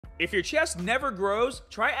If your chest never grows,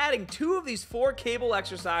 try adding 2 of these 4 cable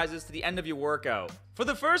exercises to the end of your workout. For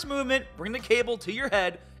the first movement, bring the cable to your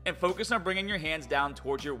head and focus on bringing your hands down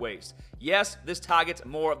towards your waist. Yes, this targets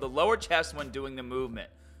more of the lower chest when doing the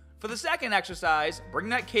movement. For the second exercise, bring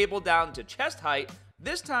that cable down to chest height.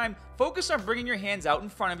 This time, focus on bringing your hands out in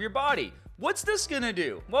front of your body. What's this gonna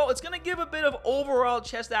do? Well, it's gonna give a bit of overall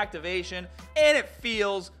chest activation, and it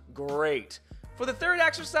feels great. For the third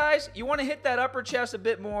exercise, you want to hit that upper chest a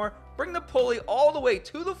bit more. Bring the pulley all the way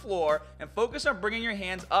to the floor and focus on bringing your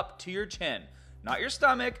hands up to your chin. Not your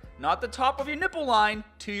stomach, not the top of your nipple line,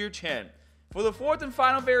 to your chin. For the fourth and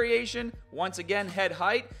final variation, once again head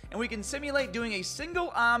height, and we can simulate doing a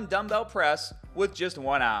single arm dumbbell press with just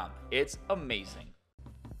one arm. It's amazing.